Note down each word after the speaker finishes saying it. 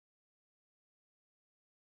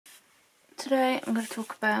Today I'm going to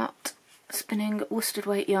talk about spinning worsted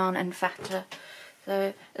weight yarn and fatter.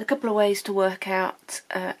 So a couple of ways to work out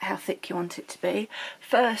how thick you want it to be.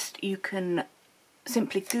 First, you can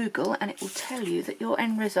simply Google and it will tell you that your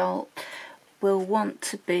end result will want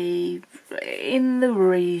to be in the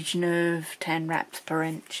region of 10 wraps per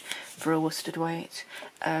inch for a worsted weight.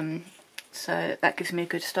 So that gives me a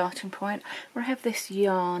good starting point. I have this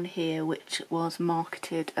yarn here which was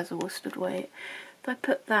marketed as a worsted weight. If I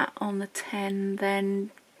put that on the 10,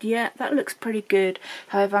 then yeah, that looks pretty good.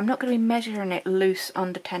 However, I'm not going to be measuring it loose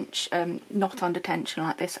under tension, not under tension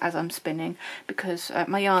like this as I'm spinning, because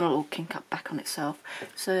my yarn will all kink up back on itself.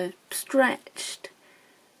 So stretched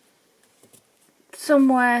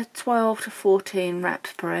somewhere 12 to 14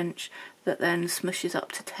 wraps per inch, that then smushes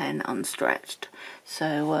up to 10 unstretched.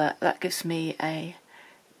 So that gives me a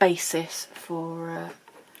basis for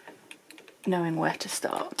knowing where to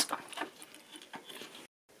start.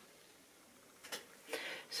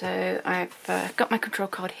 So I've got my control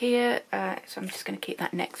card here, so I'm just going to keep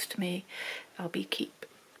that next to me. I'll keep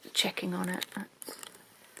checking on it. Let's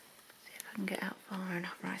see if I can get out far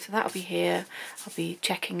enough. Right, so that'll be here. I'll be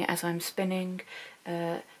checking it as I'm spinning.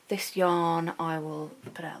 This yarn I will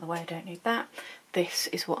put out of the way, I don't need that. This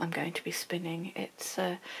is what I'm going to be spinning. It's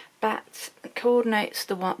Bat, coordinates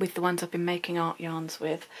with the ones I've been making art yarns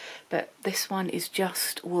with, but this one is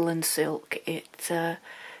just wool and silk. It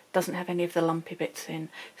doesn't have any of the lumpy bits in,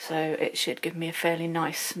 so it should give me a fairly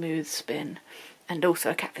nice smooth spin, and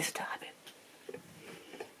also a cat visitor habit.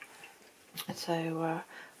 So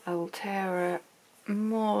I will tear a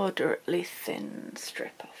moderately thin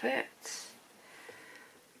strip of it.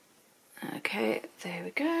 Okay, there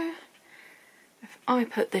we go. If I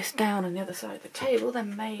put this down on the other side of the table,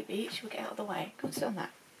 then maybe she'll get out of the way. Go and sit on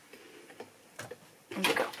that. There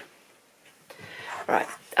we go. Right,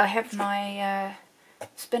 I have my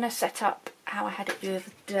spinner set up how I had it the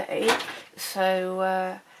other day.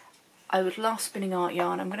 So I was last spinning art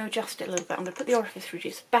yarn. I'm going to adjust it a little bit. I'm going to put the orifice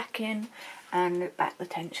reducer back in and back the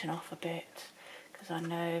tension off a bit, because I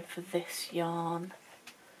know for this yarn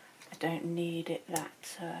I don't need it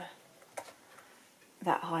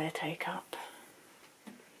that high a take up.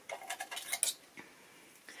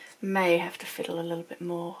 May have to fiddle a little bit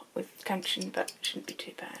more with tension, but it shouldn't be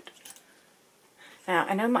too bad. Now,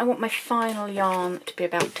 I know I want my final yarn to be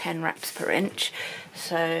about 10 wraps per inch,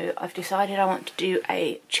 so I've decided I want to do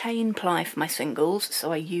a chain ply for my singles,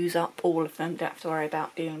 so I use up all of them, don't have to worry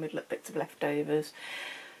about dealing with little bits of leftovers.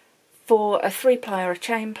 For a 3-ply or a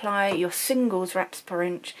chain ply, your singles wraps per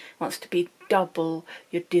inch wants to be double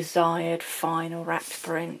your desired final wraps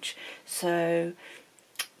per inch. So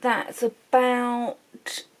that's about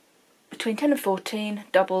between 10 and 14,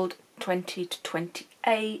 doubled 20 to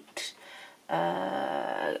 28.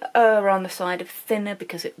 On the side of thinner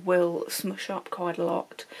because it will smush up quite a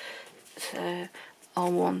lot. So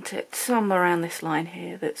I'll want it somewhere around this line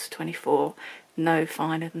here that's 24, no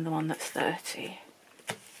finer than the one that's 30.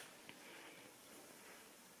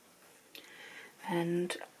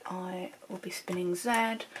 And I will be spinning Z.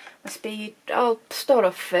 My speed, I'll start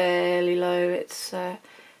off fairly low. It's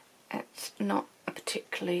not a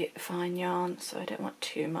particularly fine yarn, so I don't want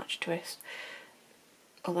too much twist.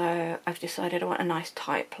 Although I've decided I want a nice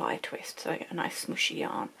tight ply twist, so I get a nice smushy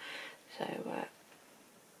yarn. So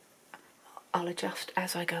I'll adjust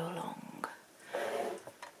as I go along.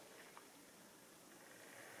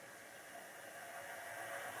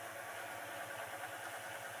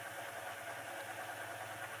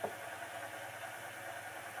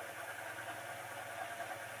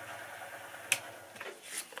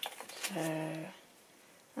 So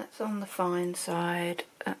that's on the fine side,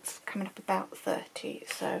 that's coming up about 30,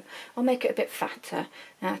 so I'll make it a bit fatter.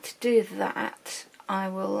 Now to do that, I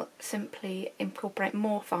will simply incorporate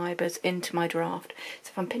more fibres into my draft. So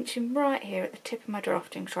if I'm pinching right here at the tip of my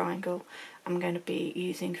drafting triangle, I'm going to be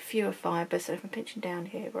using fewer fibres, so if I'm pinching down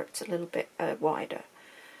here where it's a little bit wider.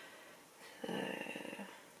 So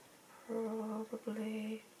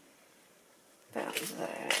probably about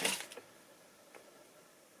there.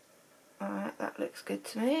 Alright, that looks good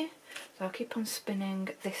to me. So I'll keep on spinning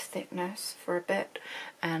this thickness for a bit,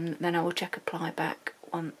 and then I will check a ply back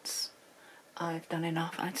once I've done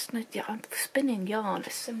enough. I'm spinning yarn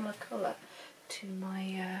a similar colour to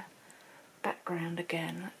my background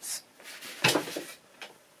again. You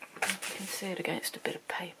can see it against a bit of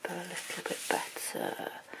paper a little bit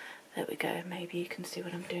better. There we go, maybe you can see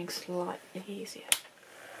what I'm doing slightly easier.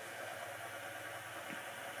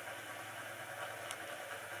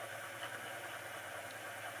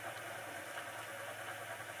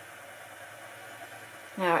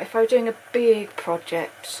 Now, if I were doing a big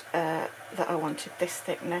project that I wanted this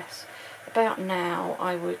thickness, about now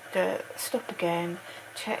I would stop again,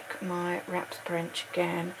 check my wraps per inch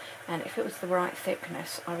again, and if it was the right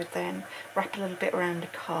thickness I would then wrap a little bit around a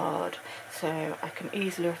card so I can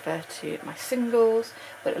easily refer to my singles,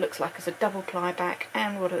 what it looks like as a double ply back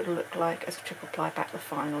and what it'll look like as a triple ply back, the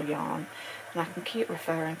final yarn, and I can keep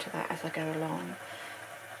referring to that as I go along.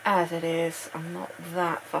 As it is, I'm not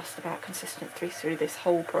that fussed about consistency through this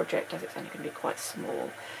whole project as it's only going to be quite small,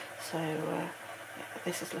 so yeah,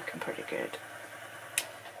 this is looking pretty good.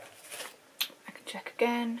 I can check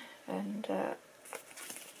again, and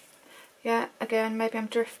yeah, again, maybe I'm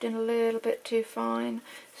drifting a little bit too fine,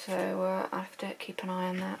 so I have to keep an eye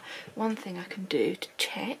on that. One thing I can do to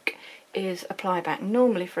check is a ply back.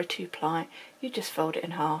 Normally for a 2-ply, you just fold it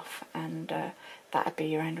in half and that would be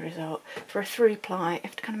your end result. For a 3-ply, you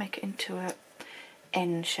have to kind of make it into a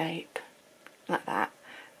N shape, like that,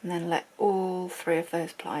 and then let all 3 of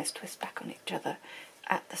those plies twist back on each other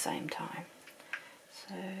at the same time.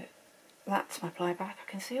 So that's my ply back.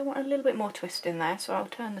 I can see I want a little bit more twist in there, so I'll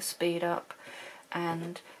turn the speed up,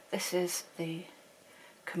 and this is the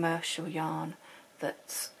commercial yarn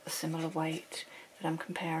that's a similar weight that I'm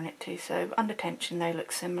comparing it to. So under tension they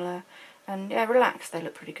look similar, and yeah, relaxed they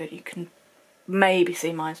look pretty good. You can maybe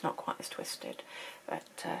see mine's not quite as twisted,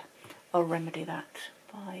 but I'll remedy that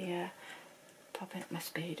by popping up my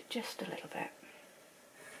speed just a little bit.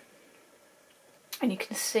 And you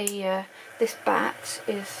can see this bat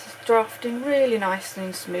is drafting really nicely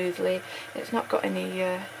and smoothly. It's not got any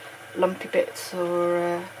lumpy bits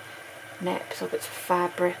or neps or bits of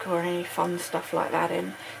fabric or any fun stuff like that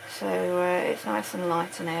in, so it's nice and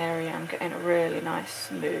light and airy. I'm getting a really nice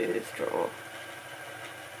smooth draw.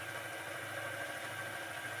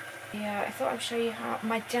 Yeah, I thought I'd show you how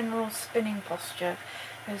my general spinning posture,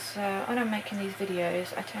 because when I'm making these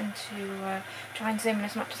videos I tend to try and zoom in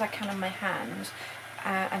as much as I can on my hands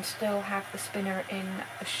and still have the spinner in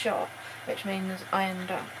the shot, which means I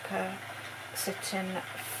end up sitting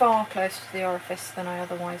far closer to the orifice than I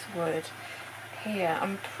otherwise would. Here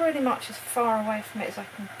I'm pretty much as far away from it as I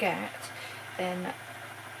can get in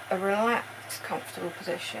a relaxed, comfortable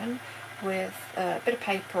position, with a bit of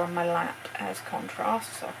paper on my lap as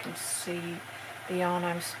contrast so I can see the yarn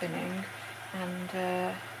I'm spinning,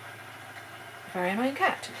 and very annoying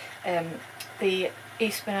cat. The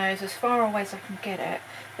e-spinner is as far away as I can get it.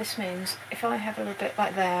 This means if I have a little bit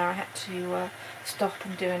like there, I had to stop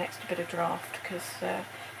and do an extra bit of draft because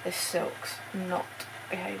this silk's not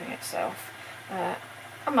behaving itself. I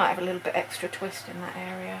might have a little bit extra twist in that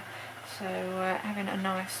area, so having a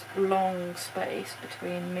nice long space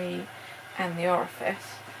between me and the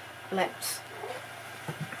orifice lets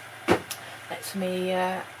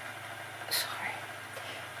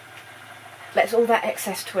all that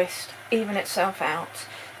excess twist even itself out,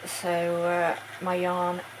 so my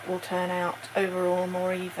yarn will turn out overall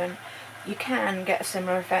more even. You can get a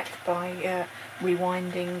similar effect by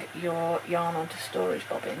rewinding your yarn onto storage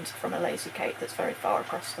bobbins from a lazy cake that's very far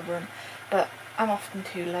across the room, but I'm often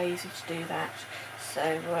too lazy to do that,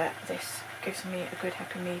 so this gives me a good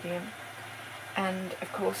happy medium. And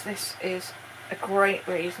of course this is a great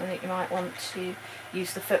reason that you might want to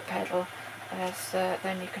use the foot pedal, as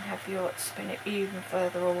then you can have your spin it even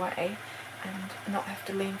further away and not have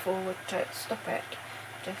to lean forward to stop it.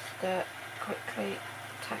 Just quickly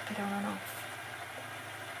tap it on and off.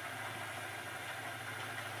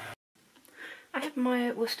 I have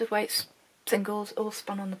my worsted weight singles all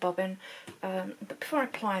spun on the bobbin, but before I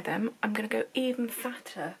apply them I'm going to go even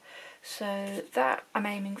fatter. So that I'm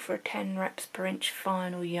aiming for a 10 reps per inch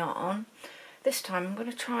final yarn. This time I'm going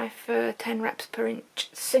to try for 10 reps per inch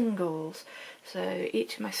singles. So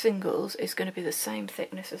each of my singles is going to be the same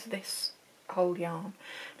thickness as this whole yarn.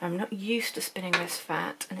 Now, I'm not used to spinning this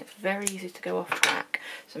fat and it's very easy to go off track.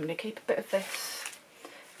 So I'm going to keep a bit of this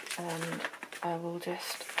and I will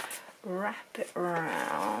just wrap it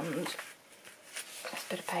around this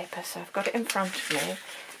bit of paper. So I've got it in front of me,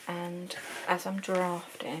 and as I'm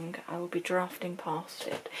drafting I will be drafting past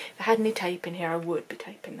it. If I had any tape in here I would be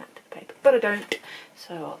taping that to the paper, but I don't,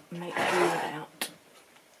 so I'll make sure without.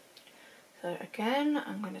 So again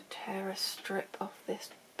I'm going to tear a strip off this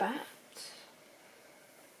bat,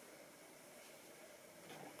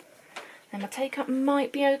 and my take up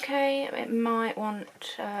might be okay. It might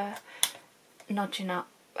want nudging up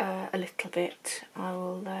a little bit. I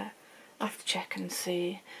will have to check and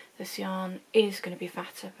see. This yarn is going to be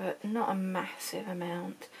fatter, but not a massive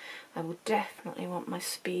amount. I will definitely want my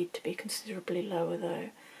speed to be considerably lower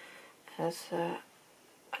though, as I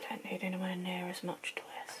don't need anywhere near as much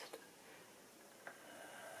twist.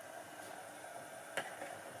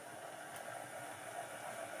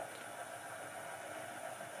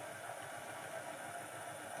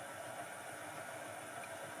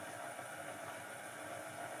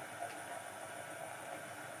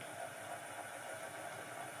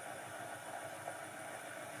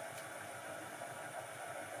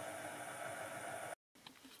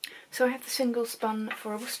 So I have the single spun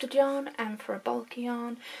for a worsted yarn and for a bulky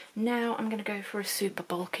yarn. Now I'm going to go for a super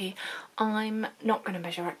bulky. I'm not going to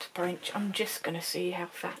measure out per inch, I'm just going to see how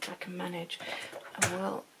fat I can manage. I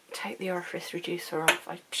will take the orifice reducer off.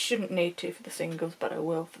 I shouldn't need to for the singles, but I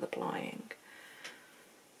will for the plying.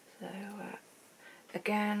 So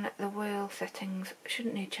again, the wheel settings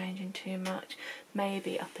shouldn't need changing too much,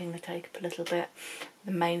 maybe upping the take up a little bit.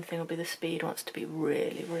 The main thing will be the speed wants to be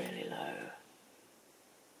really, really low.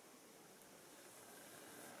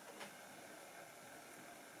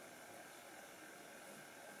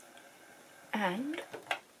 And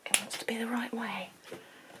it wants to be the right way.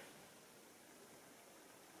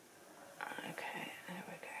 Okay, there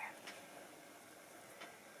we go.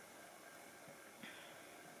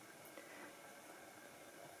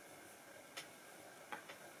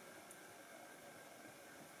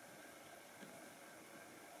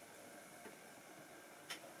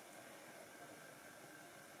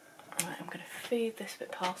 Right, I'm going to feed this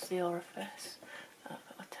bit past the orifice. I've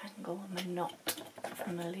got a tangle on the knot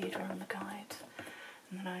from the leader on the guide.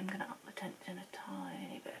 And then I'm going to up the tension a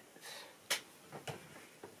tiny bit.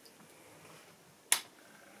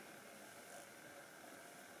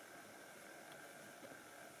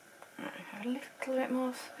 Right, have a little bit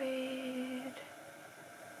more speed.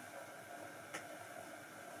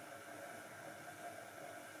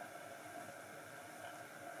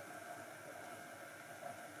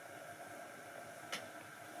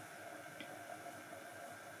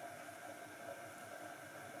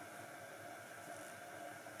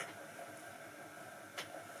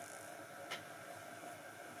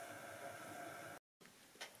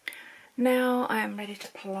 Now I am ready to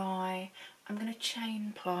ply. I'm going to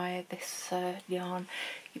chain ply this yarn.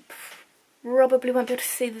 You probably won't be able to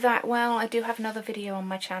see that well. I do have another video on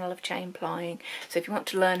my channel of chain plying, so if you want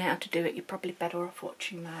to learn how to do it, you're probably better off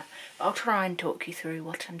watching that. But I'll try and talk you through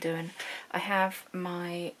what I'm doing. I have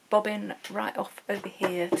my bobbin right off over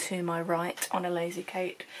here to my right on a lazy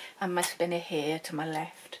Kate, and my spinner here to my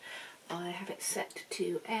left. I have it set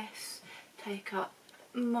to S, take up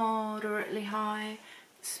moderately high.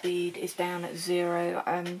 Speed is down at 0.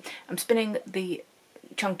 I'm spinning the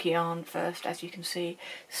chunky yarn first, as you can see,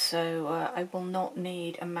 so I will not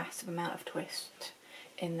need a massive amount of twist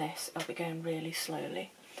in this. I'll be going really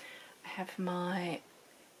slowly. I have my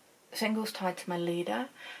singles tied to my leader,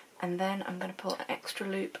 and then I'm going to pull an extra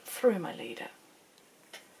loop through my leader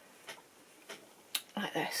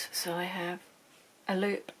like this. So I have a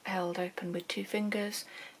loop held open with 2 fingers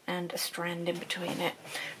and a strand in between it.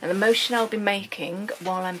 Now the motion I'll be making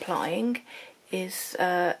while I'm plying is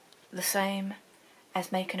the same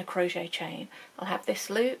as making a crochet chain. I'll have this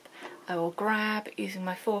loop, I will grab, using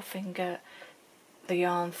my forefinger, the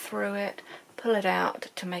yarn through it, pull it out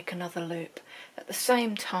to make another loop. At the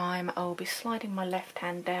same time I will be sliding my left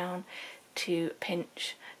hand down to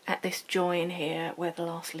pinch at this join here where the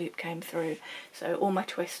last loop came through. So all my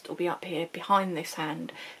twist will be up here behind this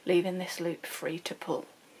hand, leaving this loop free to pull.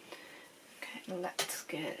 Let's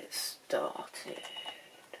get it started.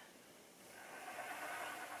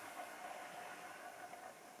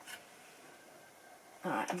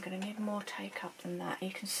 Alright, I'm going to need more take up than that.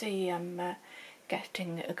 You can see I'm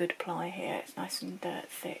getting a good ply here. It's nice and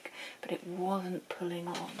thick, but it wasn't pulling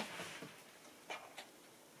on.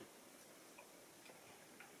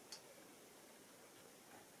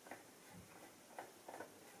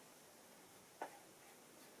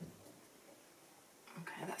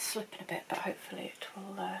 That's slipping a bit, but hopefully it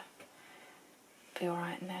will be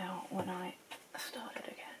alright now when I start it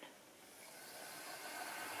again.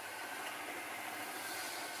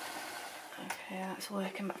 Okay, that's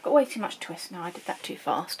working. I've got way too much twist now, I did that too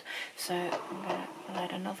fast. So I'm going to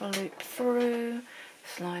let another loop through,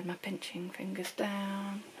 slide my pinching fingers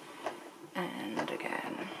down, and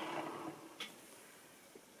again.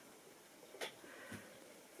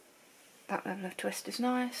 That level of twist is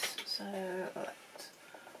nice, so let's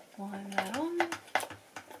wind that on.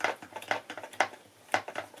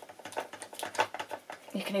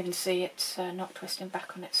 You can even see it's not twisting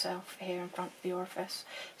back on itself here in front of the orifice,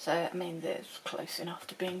 so I mean it's close enough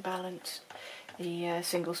to being balanced. The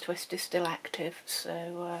singles twist is still active,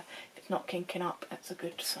 so if it's not kinking up, that's a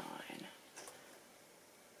good sign.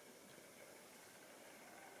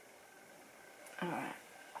 Alright,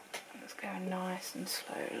 let's go nice and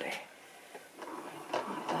slowly.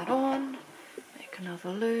 Put that on, make another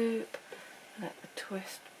loop, let the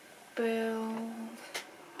twist build.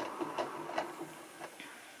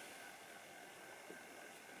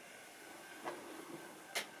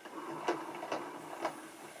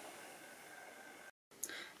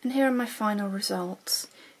 And here are my final results.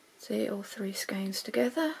 See all three skeins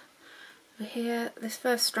together. So here, this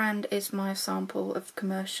first strand is my sample of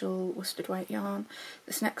commercial worsted weight yarn.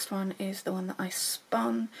 This next one is the one that I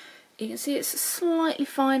spun. You can see it's slightly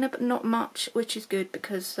finer but not much, which is good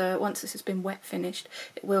because once this has been wet finished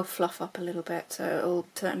it will fluff up a little bit, so it'll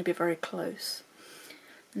certainly be very close.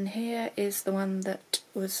 And here is the one that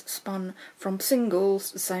was spun from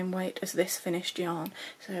singles, the same weight as this finished yarn,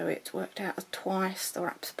 so it's worked out as twice the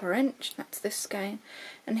wraps per inch. That's this skein.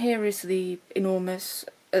 And here is the enormous,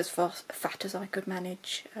 as fat as I could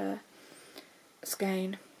manage,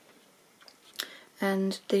 skein.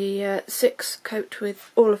 And the 6 coped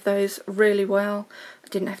with all of those really well. I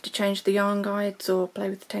didn't have to change the yarn guides or play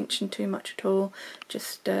with the tension too much at all,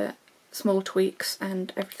 just small tweaks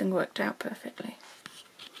and everything worked out perfectly.